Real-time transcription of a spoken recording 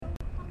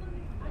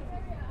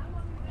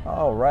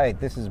All right,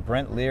 this is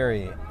Brent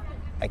Leary.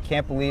 I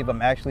can't believe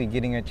I'm actually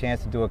getting a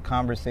chance to do a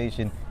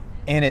conversation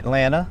in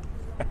Atlanta.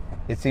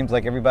 It seems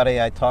like everybody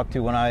I talk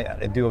to when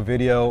I do a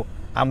video,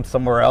 I'm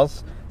somewhere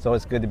else. So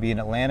it's good to be in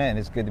Atlanta, and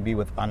it's good to be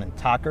with Anand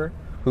Thakur,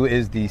 who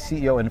is the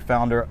CEO and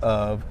founder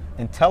of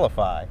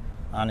Intellify.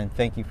 Anand,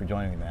 thank you for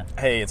joining me, man.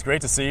 Hey, it's great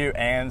to see you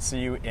and see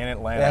you in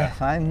Atlanta. Yeah,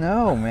 I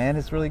know, man.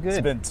 It's really good.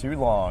 It's been too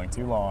long.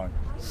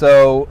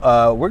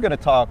 So we're going to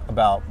talk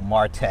about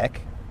MarTech,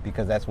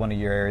 because that's one of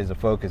your areas of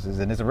focuses,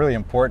 and it's a really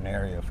important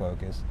area of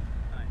focus.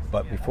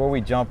 But before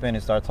we jump in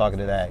and start talking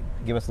to that,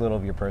 give us a little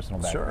of your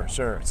personal background.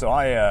 Sure. So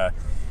I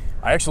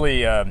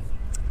actually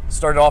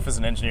started off as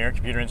an engineer,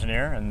 computer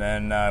engineer, and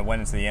then went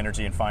into the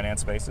energy and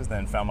finance spaces,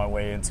 then found my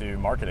way into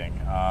marketing.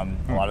 A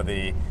lot of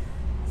the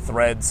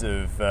threads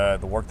of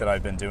the work that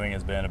I've been doing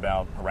has been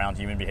around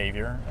human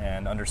behavior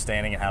and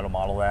understanding how to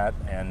model that,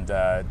 and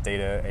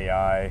data,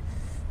 AI,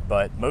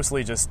 but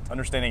mostly just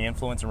understanding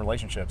influence and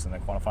relationships in a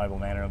quantifiable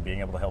manner and being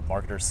able to help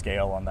marketers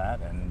scale on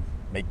that and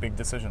make big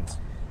decisions.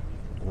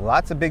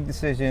 Lots of big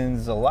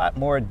decisions, a lot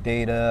more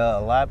data, a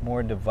lot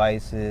more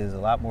devices, a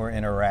lot more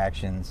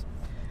interactions.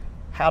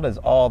 How does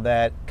all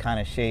that kind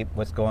of shape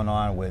what's going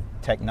on with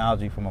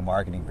technology from a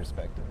marketing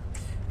perspective?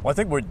 Well, I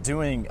think we're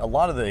doing I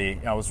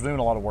was doing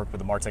a lot of work with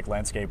the MarTech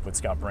landscape with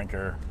Scott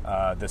Brinker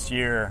this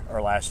year,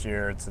 or last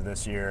year to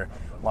this year.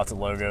 Lots of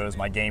logos.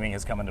 My gaming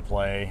has come into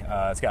play.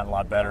 It's gotten a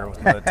lot better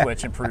with the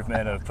Twitch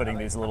improvement of putting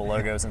these little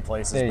logos in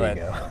places. There you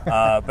go.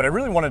 But I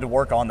really wanted to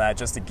work on that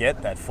just to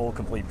get that full,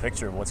 complete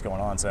picture of what's going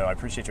on. So I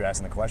appreciate you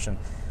asking the question.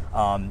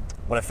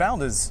 What I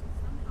found is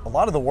a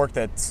lot of the work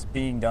that's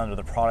being done, or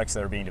the products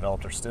that are being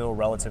developed, are still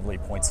relatively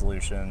point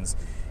solutions.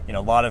 A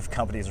lot of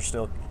companies are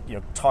still,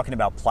 talking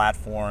about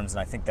platforms,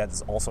 and I think that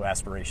is also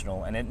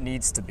aspirational, and it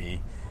needs to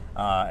be.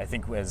 I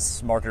think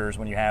as marketers,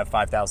 when you have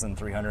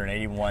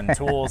 5,381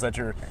 tools at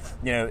your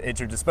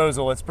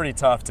disposal, it's pretty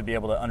tough to be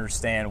able to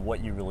understand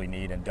what you really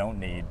need and don't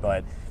need.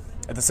 But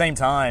at the same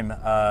time,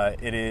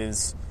 it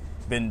has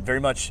been very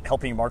much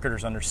helping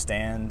marketers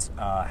understand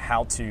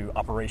how to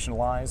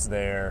operationalize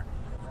their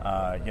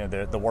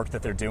the work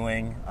that they're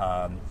doing,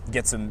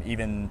 get some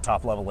even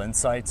top-level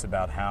insights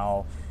about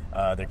how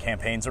their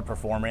campaigns are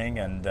performing,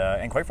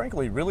 and quite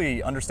frankly,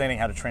 really understanding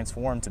how to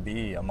transform to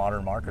be a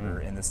modern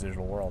marketer in this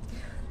digital world.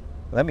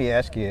 Let me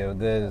ask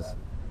you,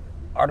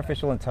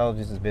 artificial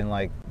intelligence has been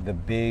like the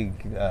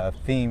big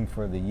theme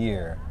for the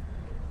year.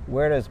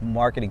 Where does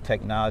marketing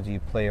technology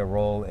play a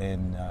role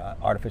in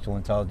artificial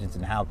intelligence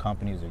and how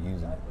companies are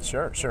using it?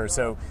 Sure.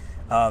 So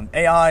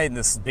AI and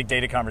this big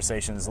data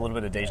conversation is a little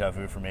bit of deja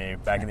vu for me.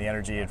 Back in the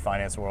energy and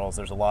finance worlds,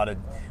 there's a lot of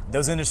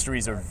those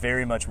industries are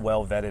very much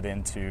well vetted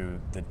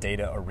into the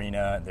data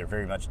arena.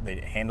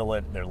 They handle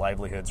it. Their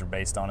livelihoods are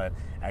based on it.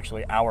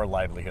 Actually, our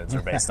livelihoods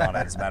are based on it,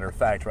 as a matter of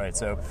fact, right?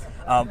 So,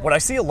 what I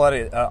see a lot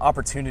of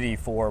opportunity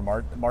for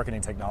marketing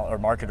technology or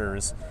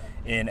marketers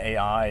in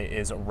AI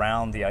is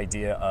around the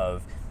idea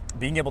of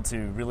being able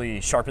to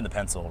really sharpen the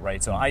pencil,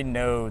 right? So I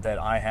know that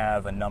I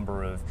have a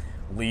number of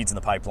leads in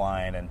the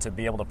pipeline, and to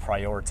be able to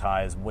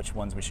prioritize which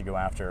ones we should go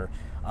after.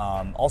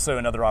 Also,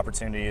 another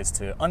opportunity is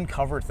to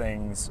uncover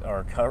things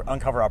or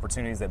uncover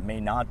opportunities that may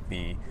not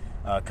be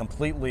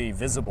completely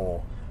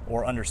visible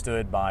or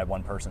understood by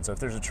one person. So if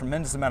there's a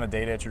tremendous amount of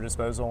data at your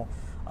disposal,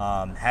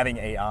 having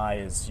AI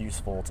is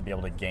useful to be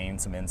able to gain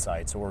some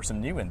insights or some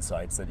new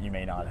insights that you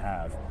may not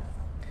have.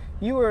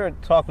 You were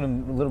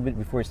talking a little bit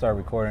before we started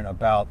recording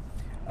about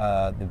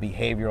the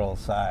behavioral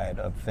side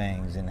of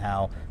things, and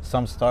how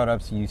some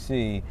startups you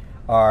see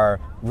are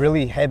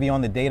really heavy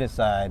on the data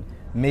side,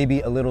 maybe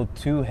a little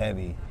too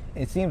heavy.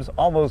 It seems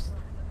almost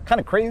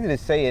kind of crazy to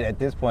say it at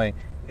this point.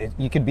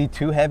 You could be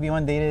too heavy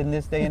on data in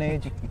this day and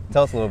age.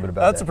 Tell us a little bit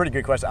about that. That's a pretty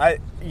good question.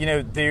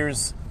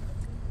 There's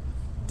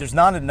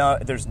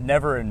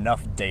never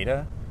enough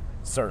data,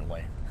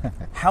 certainly.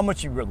 How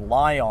much you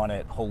rely on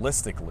it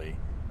holistically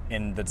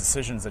in the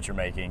decisions that you're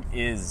making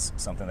is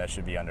something that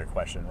should be under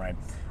question, right?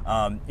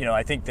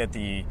 I think that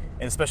and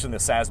especially in the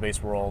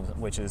SaaS-based world,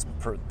 which is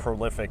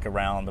prolific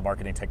around the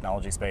marketing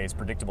technology space,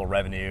 predictable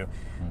revenue,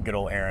 good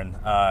old Aaron,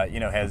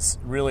 has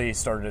really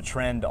started a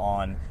trend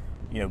on,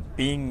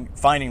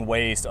 finding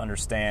ways to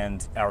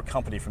understand our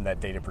company from that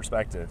data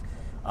perspective,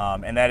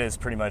 and that has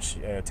pretty much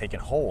taken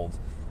hold.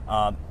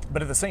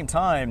 But at the same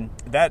time,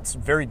 that's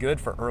very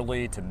good for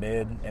early to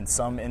mid, in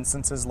some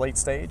instances late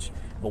stage.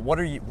 But what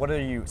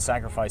are you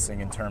sacrificing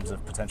in terms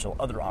of potential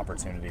other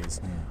opportunities?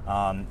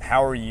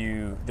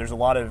 There's a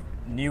lot of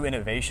new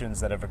innovations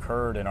that have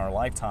occurred in our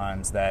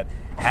lifetimes that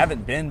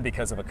haven't been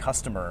because of a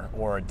customer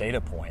or a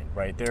data point,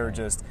 right? There are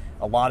just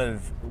a lot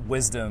of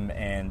wisdom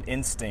and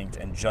instinct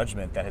and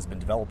judgment that has been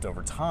developed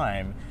over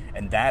time,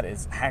 and that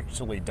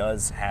actually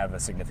does have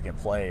a significant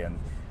play in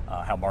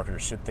how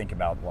marketers should think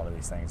about a lot of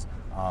these things.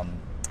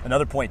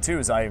 Another point too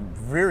is I'm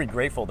very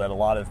grateful that a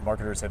lot of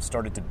marketers have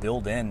started to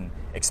build in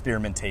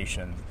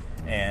experimentation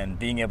and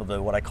being able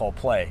to what I call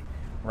play,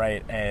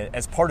 right?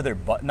 As part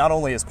of not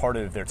only as part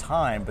of their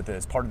time, but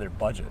as part of their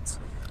budgets.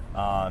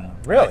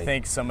 Really? I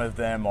think some of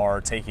them are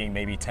taking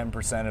maybe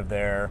 10% of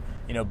their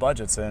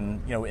budgets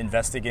and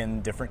investing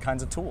in different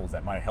kinds of tools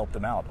that might help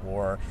them out,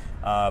 or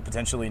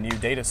potentially new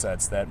data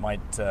sets that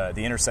might the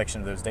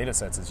intersection of those data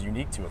sets is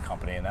unique to a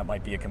company, and that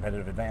might be a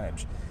competitive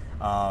advantage.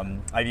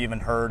 I've even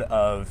heard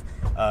of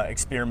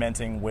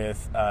experimenting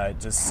with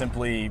just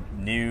simply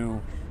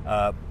new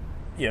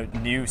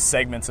new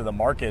segments of the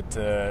market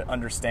to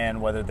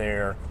understand whether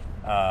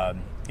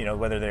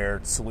whether their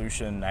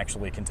solution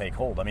actually can take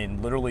hold. I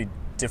mean, literally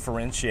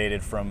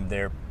differentiated from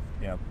their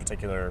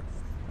particular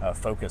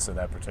focus at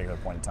that particular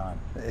point in time.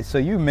 So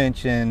you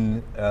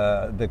mentioned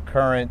the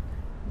current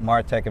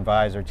MarTech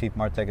advisor, chief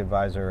MarTech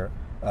advisor,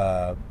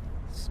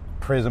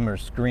 prism or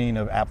screen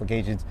of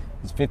applications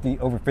is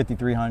over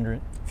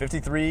 5,300.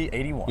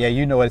 5,381. Yeah,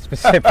 you know it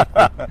specifically.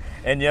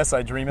 And yes,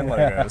 I dream in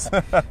Legos.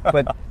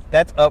 But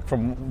that's up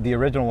from the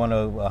original one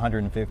of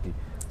 150.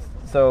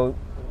 So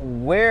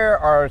where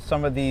are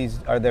some of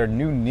these, are there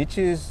new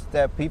niches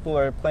that people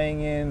are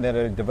playing in that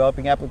are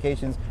developing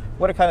applications?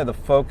 What are kind of the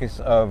focus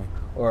of,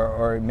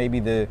 or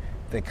maybe the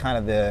kind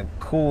of the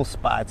cool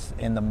spots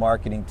in the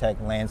marketing tech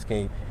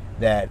landscape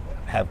that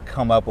have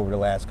come up over the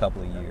last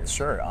couple of years?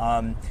 Sure.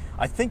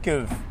 I think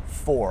of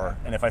four,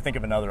 and if I think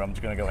of another, I'm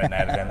just going to go ahead and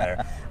add it in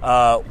there.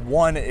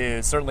 One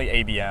is certainly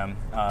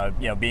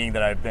ABM, being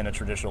that I've been a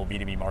traditional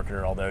B2B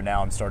marketer, although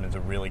now I'm starting to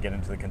really get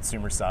into the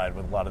consumer side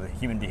with a lot of the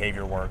human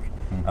behavior work,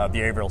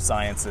 behavioral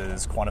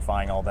sciences,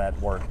 quantifying all that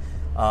work.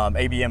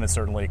 ABM has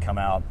certainly come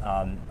out.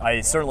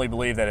 I certainly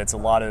believe that it's a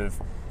lot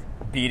of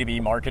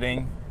B2B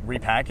marketing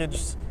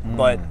repackaged,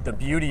 but the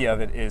beauty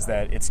of it is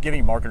that it's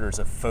giving marketers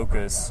a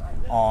focus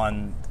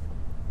on,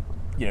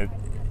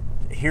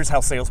 here's how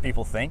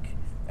salespeople think,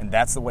 and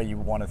that's the way you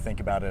want to think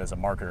about it as a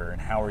marketer, and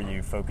how are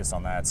you focused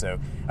on that. So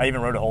I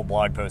even wrote a whole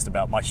blog post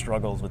about my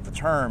struggles with the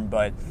term,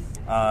 but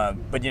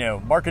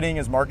marketing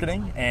is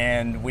marketing,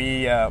 and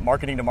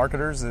marketing to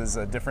marketers is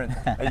a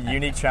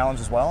unique challenge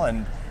as well,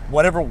 and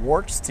whatever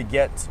works to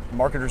get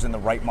marketers in the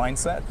right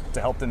mindset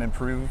to help them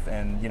improve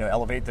and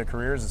elevate their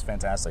careers is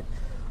fantastic.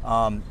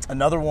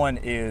 Another one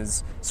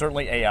is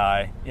certainly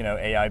AI,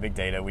 AI, big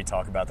data. We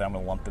talk about that. I'm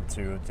going to lump the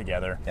two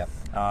together. Yep.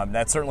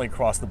 That's certainly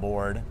across the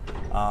board.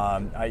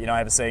 I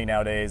have a saying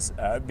nowadays,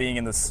 being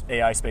in this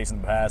AI space in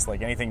the past,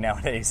 like anything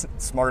nowadays,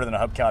 smarter than a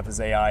hubcap is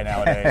AI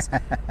nowadays.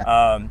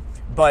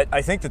 But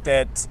I think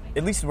that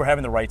at least we're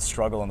having the right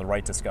struggle and the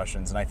right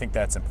discussions, and I think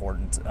that's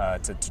important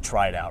to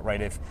try it out,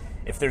 right?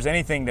 If there's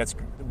anything that's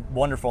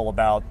wonderful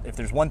about, if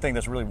there's one thing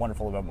that's really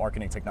wonderful about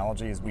marketing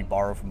technology, is we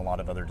borrow from a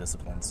lot of other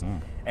disciplines.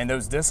 And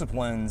those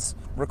disciplines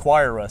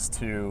require us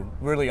to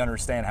really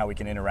understand how we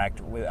can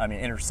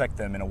intersect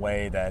them in a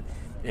way that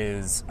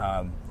is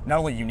not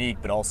only unique,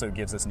 but also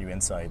gives us new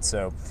insights.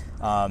 So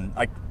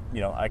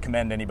I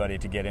commend anybody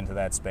to get into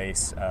that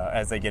space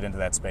as they get into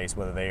that space,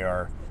 whether they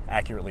are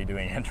accurately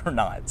doing it or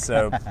not.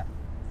 So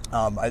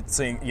I'd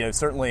say,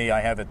 certainly I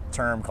have a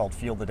term called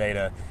Feel the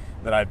Data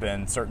that I've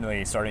been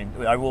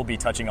I will be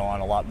touching on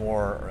a lot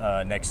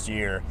more next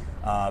year,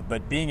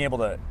 but being able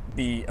to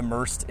be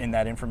immersed in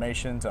that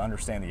information to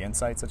understand the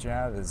insights that you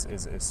have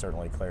is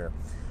certainly clear.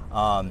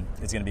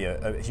 It's going to be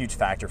a huge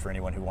factor for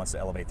anyone who wants to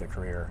elevate their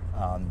career.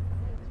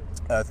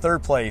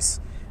 Third place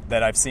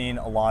that I've seen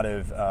a lot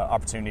of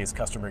opportunity is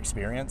customer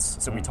experience.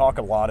 So we talk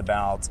a lot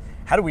about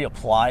how do we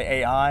apply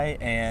AI,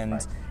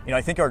 and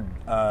I think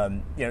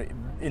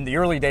in the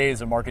early days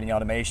of marketing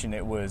automation,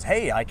 it was,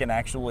 hey, I can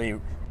actually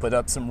put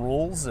up some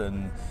rules,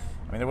 and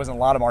there wasn't a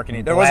lot of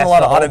marketing. There wasn't a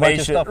lot of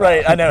automation,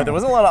 right? I know there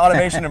wasn't a lot of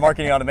automation in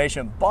marketing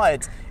automation,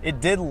 but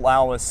it did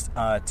allow us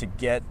to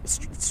get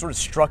sort of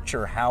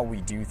structure how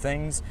we do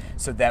things,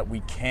 so that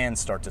we can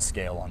start to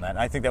scale on that. And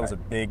I think that was a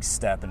big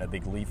step and a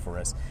big leap for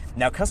us.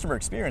 Now, customer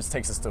experience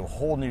takes us to a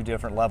whole new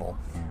different level.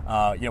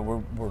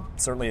 We're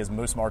certainly, as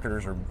most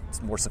marketers, are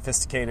more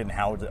sophisticated in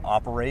how to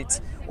operate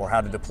or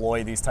how to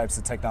deploy these types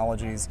of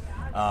technologies.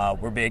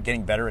 We're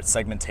getting better at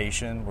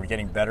segmentation. We're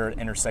getting better at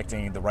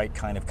intersecting the right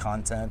kind of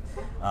content.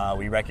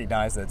 We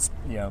recognize that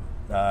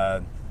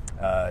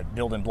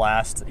build and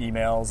blast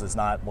emails is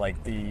not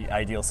like the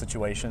ideal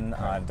situation.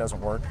 It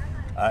doesn't work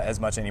as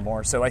much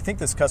anymore. So I think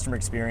this customer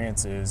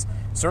experience is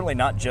certainly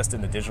not just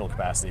in the digital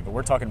capacity, but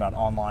we're talking about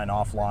online,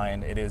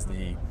 offline. It is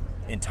the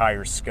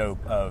entire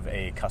scope of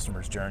a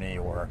customer's journey,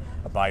 or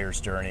a buyer's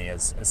journey,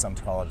 as some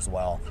call it as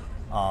well.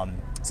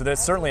 So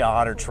that's certainly a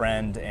hotter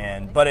trend,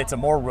 but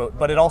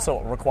it also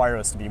requires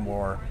us to be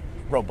more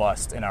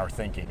robust in our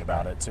thinking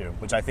about it too,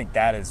 which I think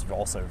that is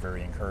also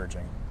very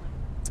encouraging.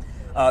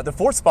 The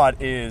fourth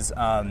spot is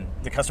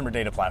the customer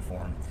data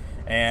platform.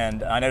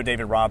 And I know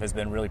David Robb has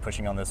been really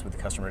pushing on this with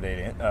the Customer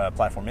Data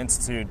Platform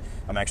Institute.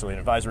 I'm actually an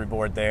advisory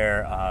board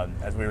there.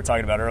 As we were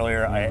talking about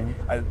earlier,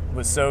 I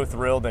was so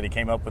thrilled that he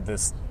came up with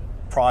this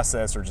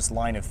process, or just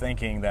line of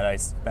thinking, that I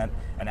spent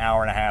an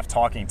hour and a half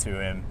talking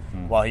to him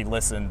while he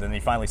listened, and he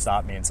finally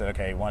stopped me and said,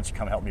 okay, why don't you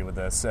come help me with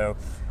this? So,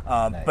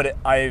 nice. But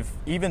I've,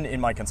 even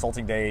in my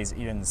consulting days,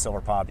 even in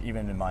SilverPop,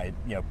 even in my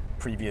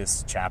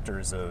previous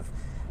chapters of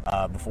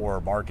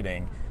before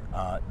marketing,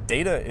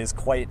 data is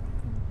quite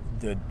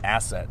the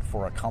asset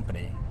for a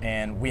company,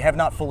 and we have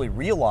not fully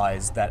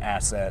realized that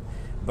asset,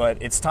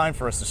 but it's time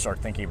for us to start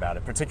thinking about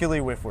it,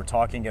 particularly if we're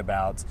talking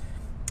about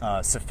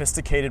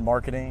sophisticated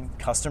marketing,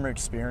 customer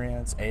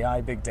experience,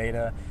 AI, big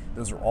data.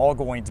 Those are all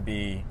going to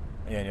be,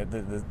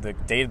 the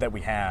data that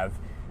we have,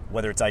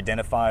 whether it's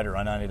identified or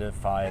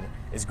unidentified,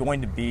 is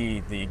going to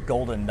be the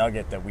golden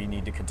nugget that we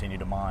need to continue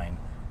to mine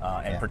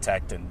and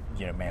protect and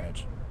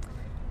manage.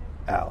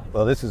 Al,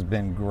 well, this has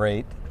been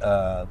great.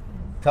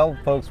 Tell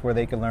folks where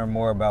they can learn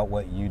more about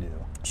what you do.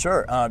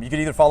 Sure. You can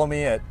either follow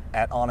me at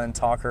Anand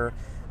Thakur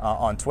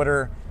on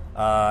Twitter,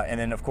 and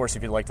then, of course,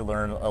 if you'd like to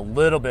learn a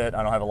little bit,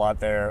 I don't have a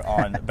lot there,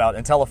 on about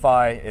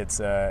Intellify, it's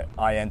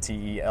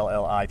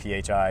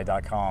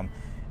intelliphi.com.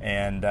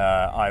 And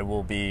I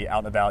will be out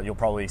and about. You'll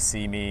probably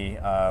see me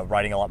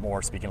writing a lot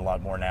more, speaking a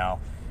lot more now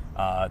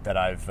that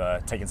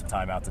I've taken some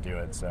time out to do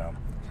it. So,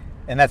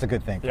 and that's a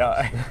good thing.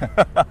 Yeah,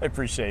 I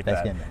appreciate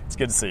that. Again. It's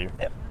good to see you.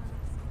 Yep.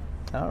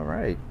 All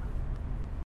right.